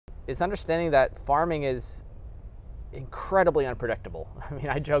is understanding that farming is incredibly unpredictable. I mean,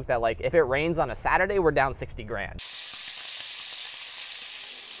 I joke that like if it rains on a Saturday, we're down 60 grand.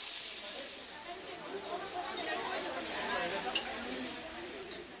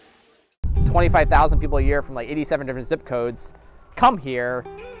 $25,000 people a year from like 87 different zip codes come here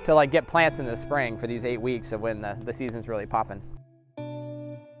to like get plants in the spring for these 8 weeks of when the season's really popping.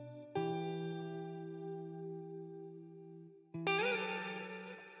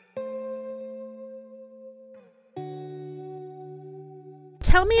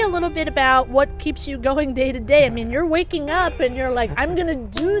 Tell me a little bit about what keeps you going day to day. I mean, you're waking up and you're like, I'm gonna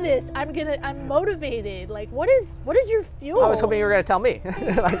do this. I'm motivated. Like, what is your fuel? I was hoping you were gonna tell me.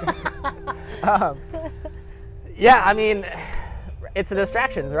 Yeah, I mean, it's the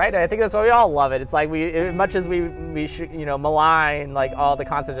distractions, right? I think that's why we all love it. It's like as much as we should, you know, malign like all the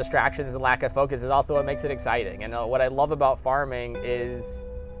constant distractions and lack of focus is also what makes it exciting. And what I love about farming is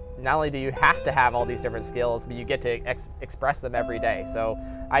not only do you have to have all these different skills, but you get to express them every day. So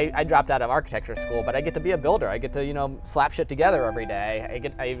I dropped out of architecture school, but I get to be a builder. I get to, you know, slap shit together every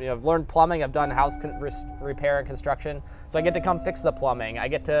day. I've learned plumbing. I've done house repair and construction. So I get to come fix the plumbing. I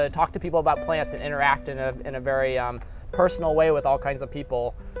get to talk to people about plants and interact in a very personal way with all kinds of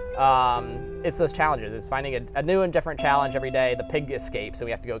people. It's those challenges. It's finding a new and different challenge every day. The pig escapes, so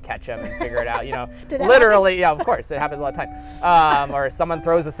we have to go catch him and figure it out. You know, literally, yeah, of course, it happens all the time. Or someone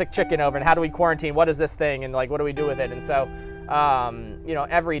throws a sick chicken over, and how do we quarantine? What is this thing? And like, what do we do with it? And so, you know,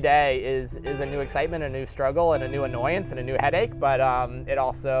 every day is a new excitement, a new struggle, and a new annoyance, and a new headache. But it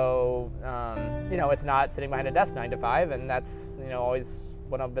also, you know, it's not sitting behind a desk 9 to 5, and that's, you know, always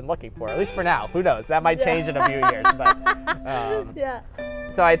what I've been looking for, at least for now. Who knows? That might change in a few years. But yeah.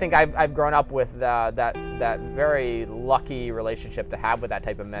 So I think I've grown up with that very lucky relationship to have with that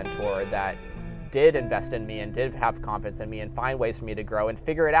type of mentor that did invest in me and did have confidence in me and find ways for me to grow and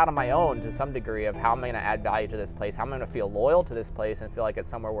figure it out on my own to some degree of how am I going to add value to this place, how am I going to feel loyal to this place and feel like it's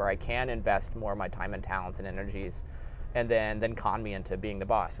somewhere where I can invest more of my time and talents and energies, and then con me into being the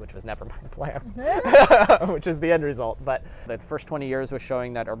boss, which was never my plan, which is the end result. But the first 20 years was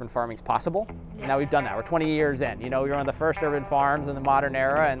showing that urban farming is possible. Yeah. Now we've done that. We're 20 years in. You know, we were one of the first urban farms in the modern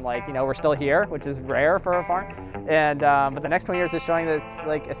era, and like, you know, we're still here, which is rare for a farm. And but the next 20 years is showing that it's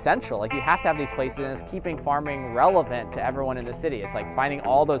like essential. Like you have to have these places, and it's keeping farming relevant to everyone in the city. It's like finding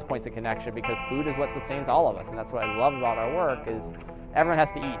all those points of connection because food is what sustains all of us, and that's what I love about our work is everyone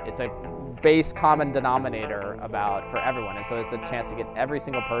has to eat. It's a base common denominator for everyone, and so it's a chance to get every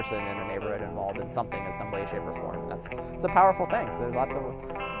single person in a neighborhood involved in something in some way, shape, or form. It's a powerful thing. So there's lots of,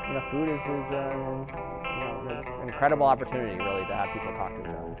 you know, food is you know, an incredible opportunity really to have people talk to each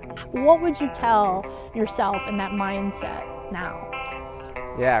other. What would you tell yourself in that mindset now?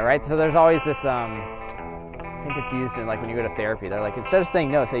 Yeah, right. So there's always this. I think it's used in like when you go to therapy, they're like, instead of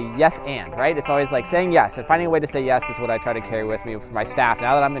saying no, say yes and, right? It's always like saying yes, and finding a way to say yes is what I try to carry with me for my staff.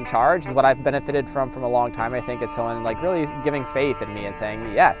 Now that I'm in charge is what I've benefited from a long time, I think, is someone like really giving faith in me and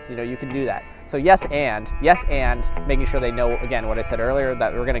saying, yes, you know, you can do that. So yes and, making sure they know, again, what I said earlier,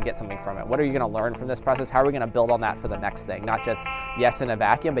 that we're gonna get something from it. What are you gonna learn from this process? How are we gonna build on that for the next thing? Not just yes in a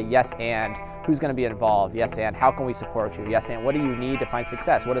vacuum, but yes and, who's gonna be involved? Yes and, how can we support you? Yes and, what do you need to find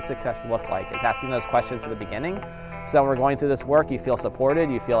success? What does success look like? It's asking those questions at the beginning. So when we're going through this work, you feel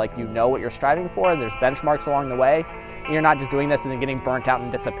supported, you feel like you know what you're striving for, and there's benchmarks along the way. And you're not just doing this and then getting burnt out and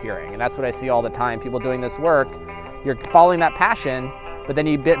disappearing. And that's what I see all the time, people doing this work. You're following that passion, but then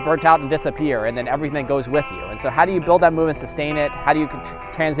you get burnt out and disappear, and then everything goes with you. And so how do you build that movement, sustain it? How do you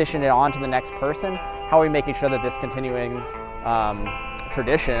transition it on to the next person? How are we making sure that this continuing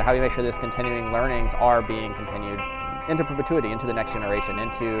tradition, how do we make sure this continuing learnings are being continued into perpetuity, into the next generation,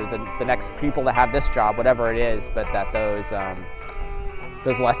 into the next people that have this job, whatever it is, but that those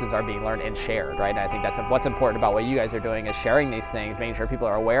lessons are being learned and shared, right? And I think that's what's important about what you guys are doing is sharing these things, making sure people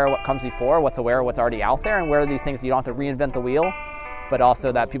are aware of what comes before, what's aware of what's already out there, and where are these things you don't have to reinvent the wheel, but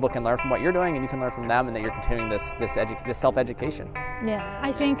also that people can learn from what you're doing and you can learn from them, and that you're continuing this self-education. Yeah,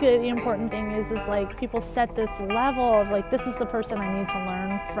 I think the important thing is like people set this level of like, this is the person I need to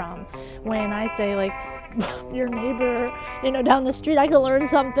learn from. When I say like, your neighbor, you know, down the street, I could learn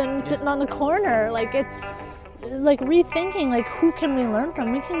something sitting on the corner. Like it's like rethinking like, who can we learn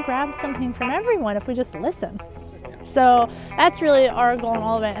from? We can grab something from everyone if we just listen. So that's really our goal in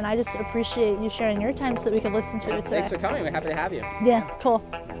all of it, and I just appreciate you sharing your time so that we could listen to it today. Thanks for coming. We're happy to have you. Yeah, cool.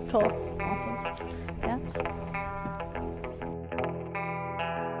 Awesome. Yeah.